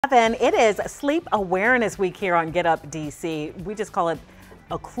Then it is Sleep Awareness Week here on Get Up DC. We just call it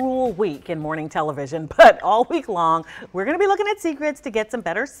a cruel week in morning television, but all week long, we're going to be looking at secrets to get some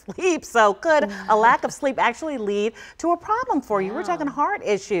better sleep. So could a lack of sleep actually lead to a problem for you? We're talking heart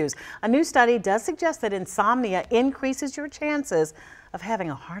issues. A new study does suggest that insomnia increases your chances of having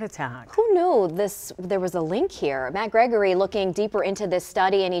a heart attack. Who knew there was a link here? Matt Gregory looking deeper into this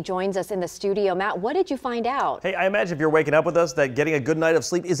study, and he joins us in the studio. Matt, what did you find out? Hey, I imagine if you're waking up with us that getting a good night of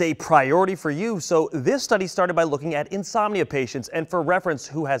sleep is a priority for you. So this study started by looking at insomnia patients, and for reference,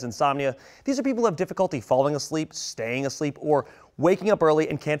 who has insomnia? These are people who have difficulty falling asleep, staying asleep, or waking up early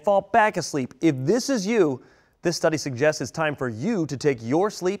and can't fall back asleep. If this is you, this study suggests it's time for you to take your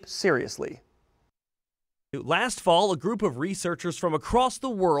sleep seriously. Last fall, a group of researchers from across the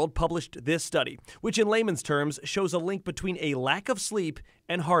world published this study, which in layman's terms shows a link between a lack of sleep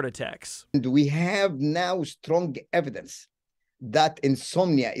and heart attacks. And we have now strong evidence that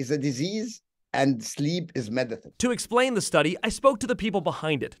insomnia is a disease and sleep is medicine. To explain the study, I spoke to the people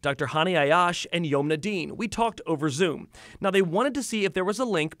behind it, Dr. Hani Ayash and Yomna Dean. We talked over Zoom. Now, they wanted to see if there was a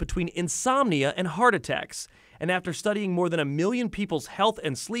link between insomnia and heart attacks. And after studying more than 1 million people's health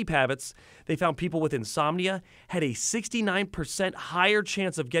and sleep habits, they found people with insomnia had a 69% higher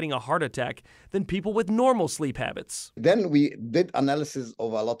chance of getting a heart attack than people with normal sleep habits. Then we did analysis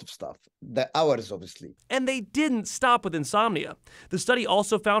of a lot of stuff, the hours of sleep. And they didn't stop with insomnia. The study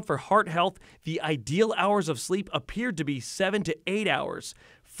also found for heart health, the ideal hours of sleep appeared to be 7 to 8 hours.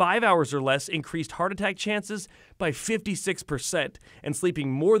 5 hours or less increased heart attack chances by 56%, and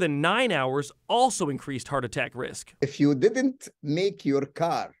sleeping more than 9 hours also increased heart attack risk. If you didn't make your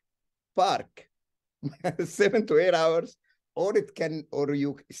car park 7 to 8 hours, or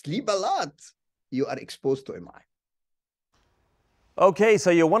you sleep a lot, you are exposed to MI. Okay, so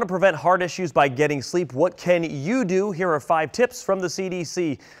you want to prevent heart issues by getting sleep. What can you do? Here are 5 tips from the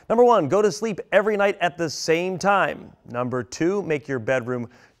CDC. Number 1, go to sleep every night at the same time. Number 2, make your bedroom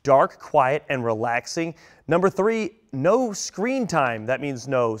dark, quiet, and relaxing. Number 3, no screen time. That means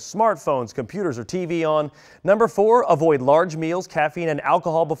no smartphones, computers, or TV on. Number 4, avoid large meals, caffeine, and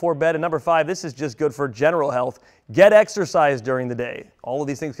alcohol before bed. And number 5, this is just good for general health. Get exercise during the day. All of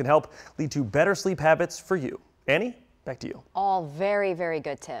these things can help lead to better sleep habits for you. Annie? Back to you. All very, very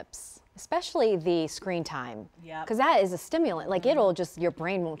good tips, especially the screen time. Yeah. Because that is a stimulant. Like it'll just, your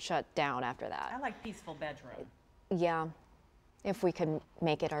brain won't shut down after that. I like peaceful bedroom. Yeah. If we could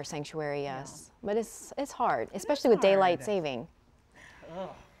make it our sanctuary, yes. Yeah. But it's hard, especially with daylight saving. Ugh.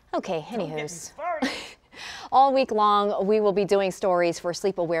 Okay, anywho's. All week long, we will be doing stories for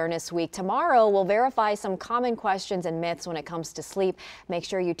Sleep Awareness Week. Tomorrow, we'll verify some common questions and myths when it comes to sleep. Make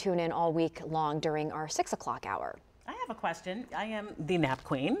sure you tune in all week long during our 6 o'clock hour. I have a question. I am the nap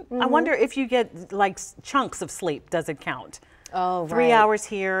queen. I wonder if you get like chunks of sleep, does it count? Oh, 3 hours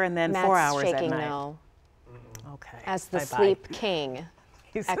here and then Matt's 4 hours at shaking night. no. Okay. As the Bye-bye. sleep king.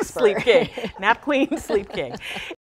 He's expert. the sleep king. Nap queen, sleep king.